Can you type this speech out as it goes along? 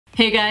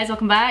Hey guys,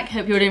 welcome back.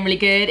 Hope you're doing really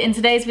good. In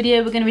today's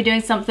video, we're going to be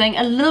doing something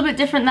a little bit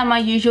different than my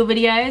usual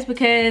videos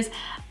because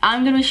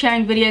I'm going to be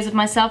sharing videos of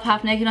myself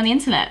half naked on the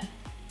internet.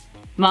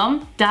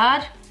 Mom,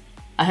 Dad,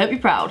 I hope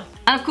you're proud.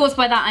 And of course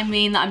by that I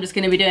mean that I'm just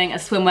going to be doing a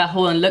swimwear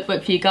haul and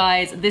lookbook for you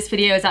guys. This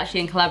video is actually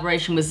in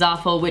collaboration with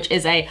Zaful, which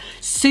is a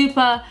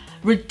super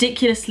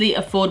ridiculously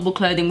affordable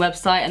clothing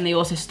website, and they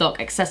also stock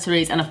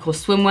accessories and of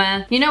course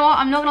swimwear. You know what,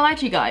 I'm not gonna lie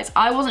to you guys,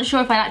 I wasn't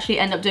sure if I'd actually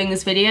end up doing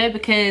this video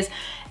because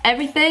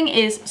everything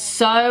is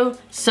so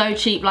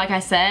cheap, like I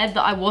said,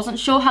 that I wasn't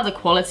sure how the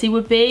quality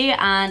would be,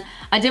 and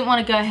I didn't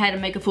want to go ahead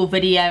and make a full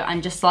video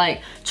and just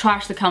like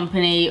trash the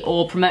company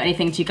or promote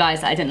anything to you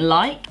guys that I didn't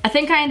like. I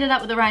think I ended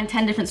up with around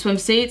 10 different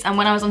swimsuits, and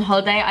when I was on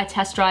holiday I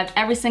test drive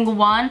every single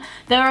one.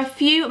 There are a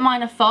few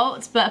minor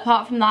faults, but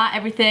apart from that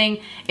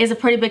everything is a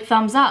pretty big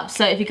thumbs up.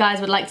 So if you guys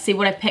would like to see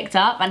what I picked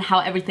up and how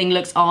everything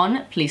looks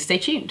on, please stay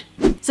tuned.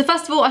 So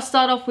first of all, I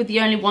start off with the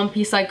only one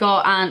piece I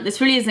got, and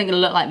this really isn't gonna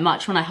look like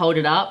much when I hold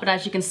it up, but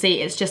as you can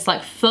see, it's just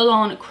like full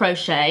on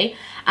crochet.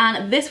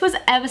 And this was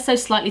ever so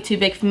slightly too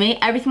big for me.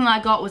 Everything that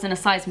I got was in a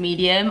size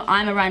medium.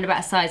 I'm around about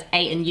a size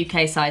 8 in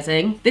UK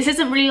sizing. This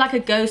isn't really like a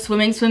go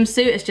swimming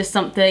swimsuit, it's just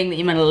something that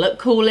you're gonna look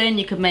cool in.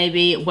 You could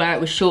maybe wear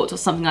it with shorts or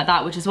something like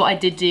that, which is what I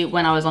did do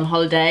when I was on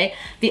holiday.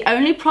 The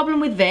only problem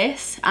with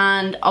this,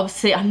 and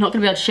obviously I'm not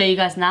gonna be able to show you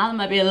guys now, that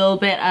might be a little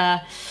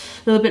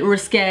bit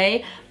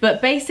risque,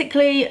 but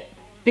basically,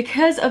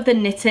 because of the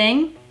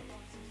knitting,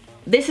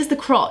 this is the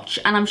crotch,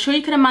 and I'm sure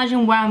you can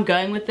imagine where I'm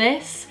going with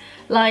this.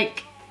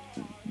 Like,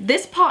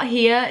 this part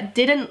here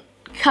didn't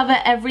cover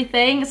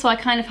everything, so I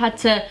kind of had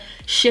to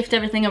shift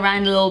everything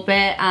around a little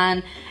bit,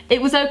 and it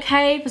was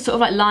okay for sort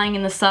of like lying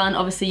in the sun.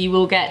 Obviously you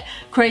will get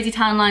crazy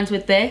tan lines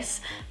with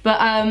this, but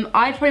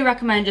I'd probably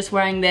recommend just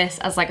wearing this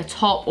as like a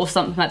top or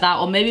something like that,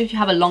 or maybe if you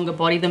have a longer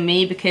body than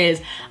me, because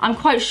I'm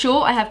quite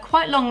short. I have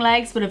quite long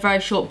legs but a very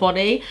short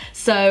body,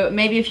 so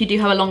maybe if you do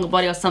have a longer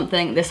body or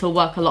something, this will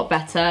work a lot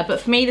better.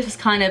 But for me, this is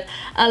kind of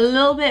a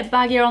little bit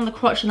baggier on the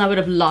crotch than I would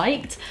have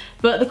liked,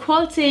 but the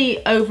quality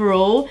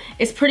overall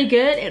is pretty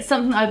good. It's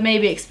something I would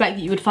maybe expect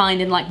that you would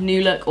find in like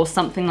New Look or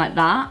something like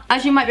that.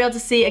 As you might be able to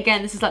see,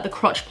 again, this is like the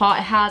crotch part.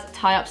 It has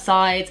tie-up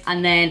sides,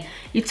 and then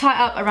you tie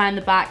up around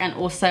the back and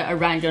also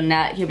around your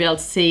neck. You'll be able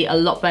to see a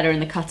lot better in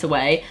the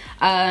cutaway.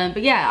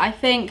 But yeah, I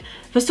think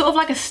for sort of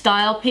like a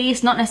style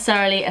piece, not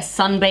necessarily a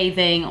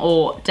sunbathing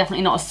or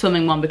definitely not a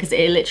swimming one, because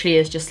it literally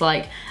is just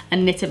like a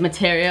knitted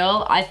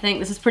material, I think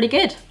this is pretty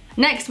good.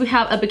 Next we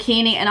have a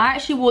bikini, and I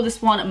actually wore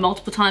this one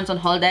multiple times on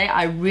holiday.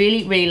 I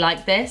really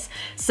like this.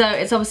 So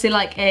it's obviously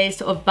like a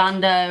sort of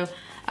bandeau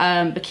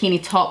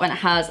bikini top, and it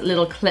has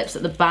little clips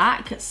at the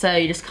back, so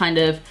you just kind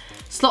of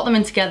slot them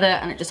in together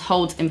and it just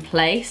holds in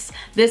place.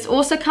 This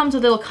also comes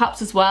with little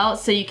cups as well,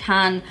 so you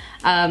can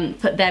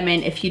put them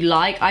in if you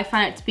like. I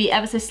found it to be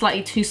ever so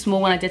slightly too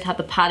small when I did have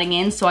the padding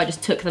in, so I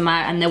just took them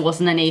out and there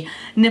wasn't any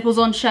nipples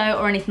on show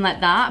or anything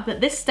like that, but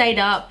this stayed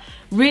up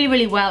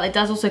really well. It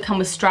does also come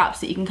with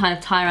straps that you can kind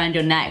of tie around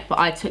your neck, but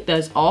I took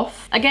those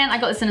off. Again, I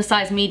got this in a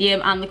size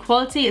medium, and the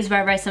quality is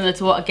very similar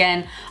to what,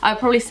 again, I would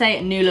probably say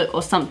a New Look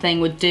or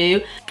something would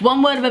do.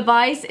 One word of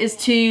advice is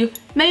to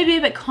maybe be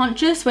a bit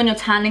conscious when you're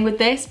tanning with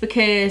this,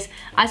 because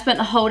I spent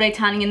the whole day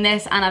tanning in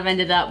this and I've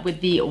ended up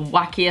with the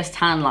wackiest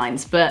tan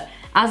lines, but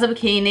as a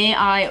bikini,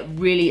 I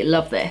really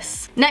love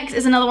this. Next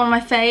is another one of my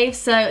faves.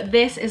 So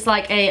this is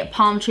like a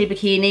palm tree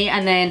bikini,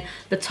 and then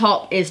the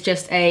top is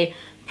just a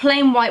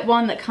plain white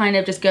one that kind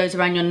of just goes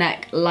around your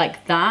neck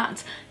like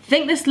that. I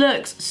think this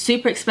looks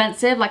super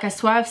expensive. Like, I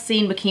swear I've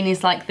seen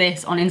bikinis like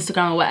this on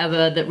Instagram or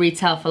whatever that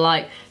retail for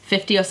like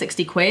 50 or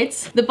 60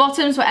 quids. The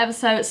bottoms were ever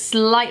so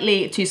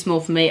slightly too small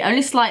for me,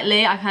 only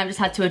slightly. I kind of just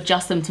had to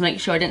adjust them to make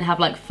sure I didn't have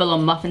like full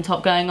on muffin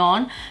top going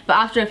on, but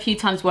after a few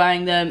times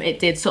wearing them, it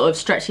did sort of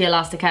stretch the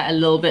elastic out a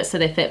little bit, so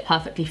they fit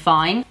perfectly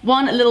fine.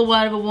 One little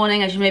word of a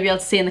warning, as you may be able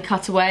to see in the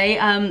cutaway,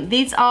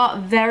 these are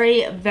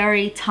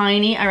very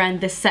tiny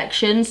around this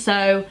section,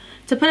 so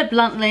to put it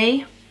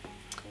bluntly,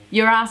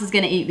 your ass is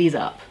gonna eat these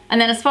up. And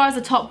then as far as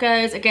the top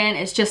goes, again,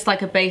 it's just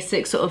like a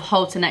basic sort of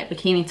halter neck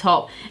bikini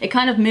top. It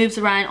kind of moves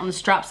around on the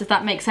straps, if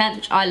that makes sense,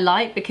 which I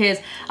like, because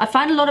I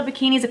find a lot of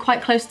bikinis are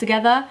quite close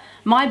together.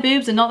 My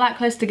boobs are not that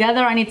close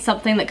together. I need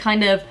something that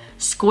kind of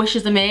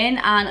squishes them in,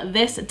 and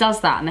this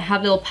does that, and they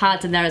have little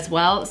pads in there as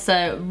well,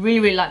 so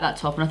really like that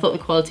top, and I thought the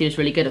quality was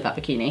really good of that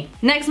bikini.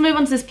 Next, move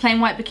on to this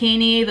plain white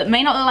bikini that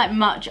may not look like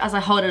much as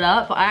I hold it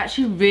up, but I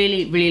actually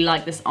really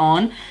like this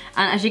on,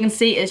 and as you can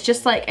see, it's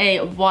just like a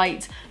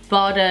white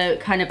Bardo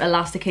kind of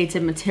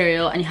elasticated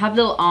material, and you have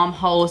little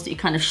armholes that you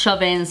kind of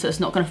shove in so it's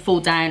not going to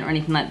fall down or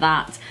anything like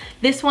that.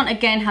 This one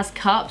again has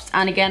cups,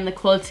 and again the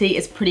quality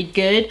is pretty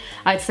good.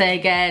 I'd say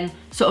again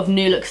sort of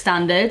New Look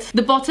standard.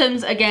 The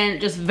bottoms again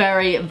just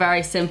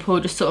very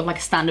simple, just sort of like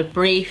a standard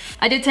brief.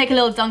 I did take a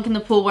little dunk in the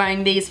pool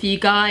wearing these for you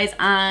guys,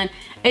 and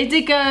it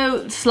did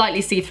go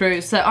slightly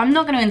see-through, so I'm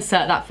not going to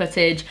insert that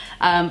footage,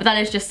 but that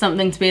is just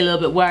something to be a little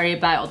bit wary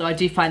about, although I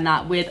do find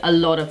that with a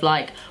lot of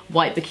like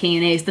white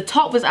bikinis. The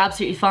top was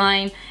absolutely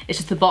fine, it's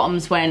just the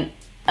bottoms went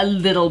a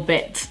little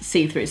bit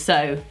see-through,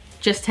 so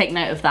just take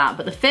note of that.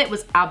 But the fit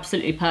was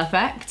absolutely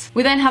perfect.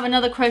 We then have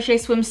another crochet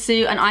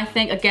swimsuit, and I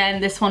think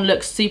again this one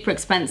looks super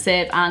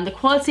expensive, and the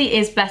quality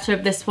is better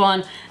of this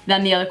one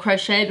than the other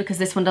crochet because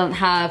this one doesn't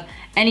have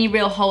any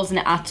real holes in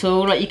it at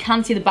all. Like, you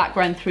can see the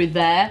background through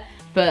there,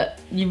 but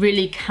you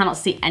really cannot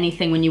see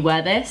anything when you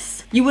wear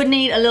this. You would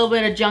need a little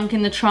bit of junk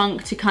in the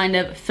trunk to kind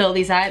of fill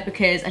these out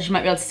because, as you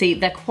might be able to see,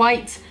 they're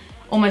quite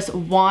almost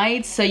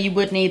wide, so you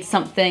would need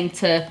something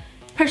to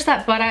push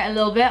that butt out a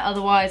little bit,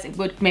 otherwise it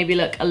would maybe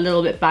look a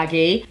little bit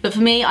baggy. But for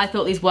me, I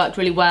thought these worked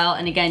really well,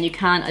 and again, you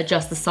can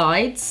adjust the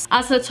sides.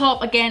 As for the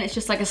top, again, it's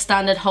just like a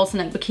standard halter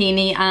neck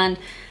bikini, and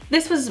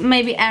this was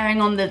maybe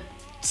erring on the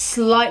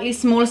slightly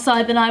smaller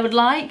side than I would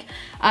like,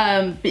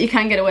 but you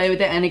can get away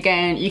with it, and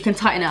again, you can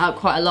tighten it up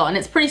quite a lot, and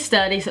it's pretty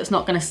sturdy, so it's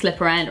not gonna slip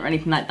around or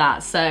anything like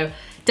that. So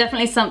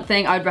definitely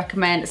something I'd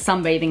recommend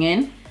sunbathing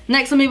in.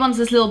 Next, we'll move on to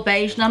this little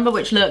beige number,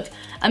 which looked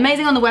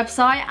amazing on the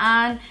website,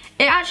 and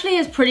it actually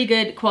is pretty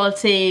good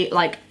quality,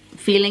 like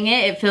feeling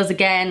it. It feels,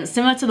 again,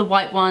 similar to the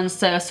white ones,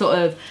 so a sort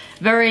of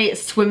very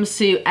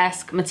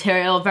swimsuit-esque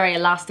material, very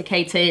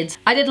elasticated.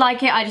 I did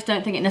like it, I just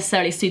don't think it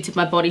necessarily suited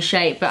my body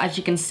shape, but as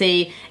you can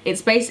see,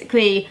 it's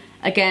basically,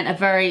 again, a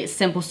very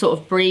simple sort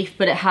of brief,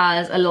 but it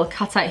has a little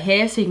cutout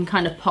here, so you can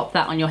kind of pop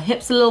that on your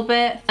hips a little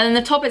bit. And then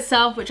the top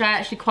itself, which I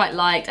actually quite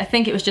liked, I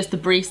think it was just the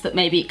briefs that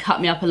maybe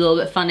cut me up a little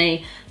bit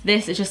funny.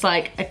 This is just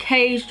like a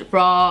caged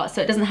bra,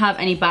 so it doesn't have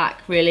any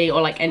back really,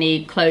 or like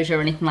any closure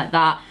or anything like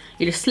that.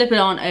 You just slip it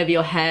on over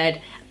your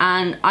head,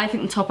 and I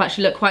think the top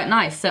actually looked quite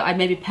nice, so I'd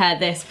maybe pair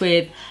this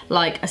with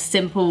like a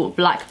simple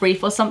black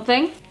brief or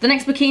something. The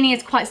next bikini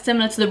is quite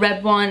similar to the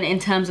red one in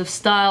terms of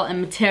style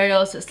and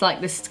material, so it's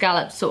like this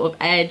scalloped sort of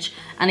edge,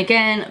 and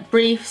again,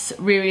 briefs,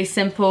 really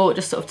simple,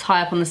 just sort of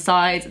tie up on the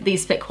sides.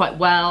 These fit quite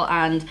well,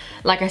 and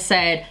like I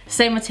said,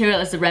 same material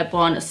as the red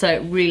one,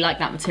 so really like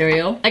that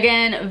material.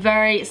 Again,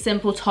 very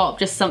simple top,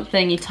 just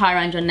something you tie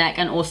around your neck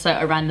and also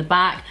around the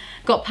back.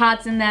 Got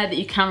pads in there that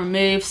you can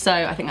remove, so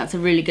I think that's a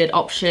really good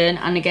option,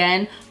 and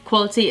again,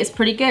 quality is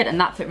pretty good, and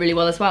that fit really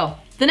well as well.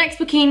 The next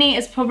bikini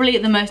is probably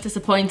the most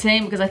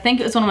disappointing because I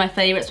think it was one of my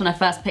favorites when I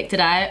first picked it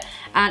out,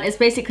 and it's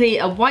basically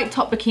a white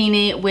top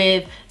bikini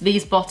with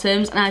these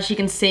bottoms, and as you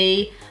can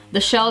see, the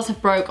shells have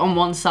broke on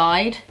one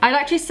side. I'd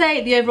actually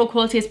say the overall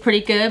quality is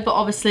pretty good, but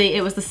obviously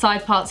it was the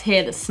side parts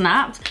here that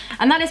snapped,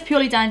 and that is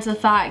purely down to the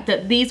fact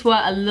that these were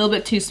a little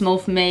bit too small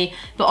for me,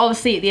 but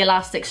obviously the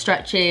elastic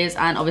stretches,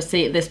 and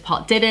obviously this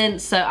part didn't,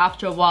 so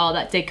after a while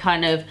that did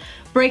kind of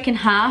break in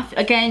half.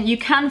 Again, you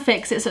can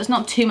fix it, so it's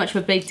not too much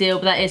of a big deal,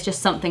 but that is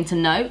just something to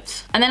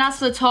note. And then as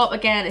for the top,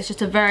 again, it's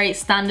just a very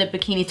standard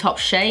bikini top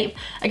shape.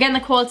 Again, the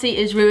quality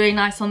is really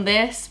nice on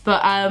this,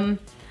 but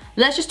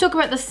let's just talk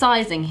about the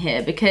sizing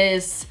here,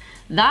 because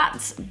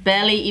that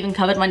barely even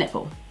covered my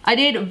nipple. I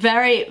did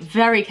very,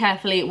 very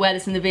carefully wear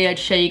this in the video to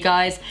show you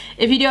guys.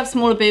 If you do have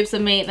smaller boobs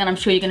than me, then I'm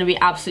sure you're gonna be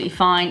absolutely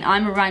fine.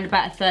 I'm around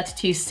about a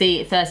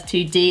 32C,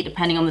 32D,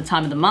 depending on the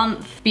time of the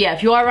month. But yeah,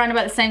 if you are around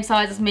about the same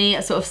size as me,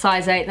 a sort of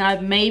size 8, then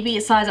I'd maybe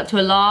size up to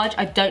a large.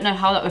 I don't know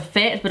how that would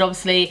fit, but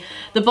obviously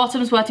the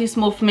bottoms were too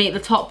small for me, the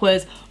top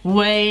was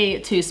way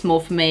too small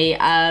for me.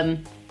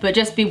 But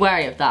just be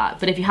wary of that.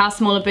 But if you have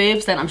smaller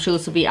boobs, then I'm sure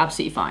this will be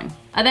absolutely fine.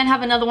 I then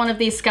have another one of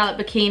these scallop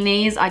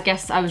bikinis. I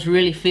guess I was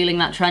really feeling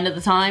that trend at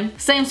the time.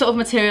 Same sort of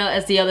material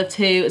as the other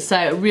two,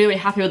 so really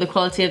happy with the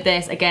quality of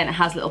this. Again, it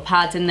has little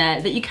pads in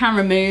there that you can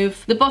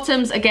remove. The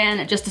bottoms,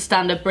 again, just a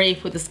standard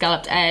brief with the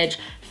scalloped edge.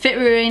 Fit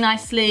really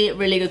nicely,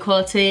 really good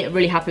quality,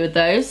 really happy with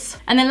those.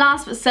 And then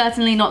last but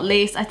certainly not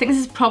least, I think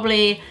this is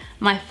probably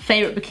my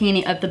favorite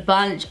bikini of the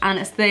bunch, and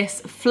it's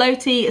this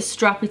floaty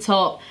strappy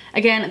top.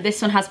 Again, this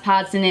one has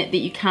pads in it that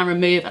you can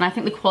remove, and I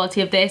think the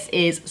quality of this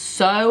is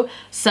so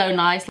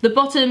nice. The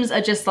bottoms are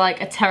just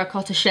like a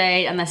terracotta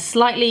shade, and they're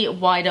slightly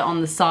wider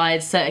on the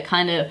sides, so it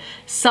kind of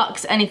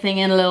sucks anything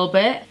in a little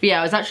bit. But yeah,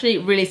 I was actually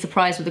really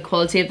surprised with the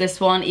quality of this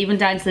one, even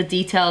down to the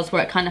details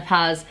where it kind of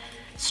has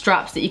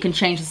straps that you can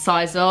change the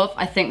size of.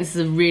 I think this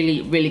is a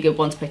really good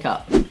one to pick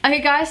up.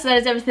 Okay guys, so that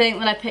is everything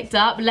that I picked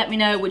up. Let me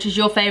know which is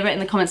your favorite in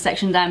the comment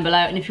section down below,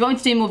 and if you want me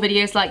to do more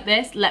videos like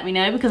this, let me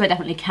know, because I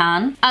definitely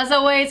can. As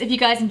always, if you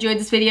guys enjoyed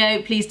this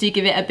video, please do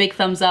give it a big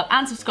thumbs up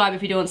and subscribe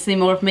if you do want to see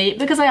more of me,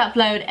 because I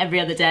upload every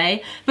other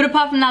day. But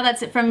apart from that,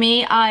 that's it from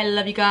me. I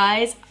love you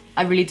guys,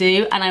 I really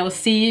do, and I will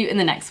see you in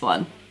the next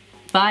one.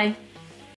 Bye.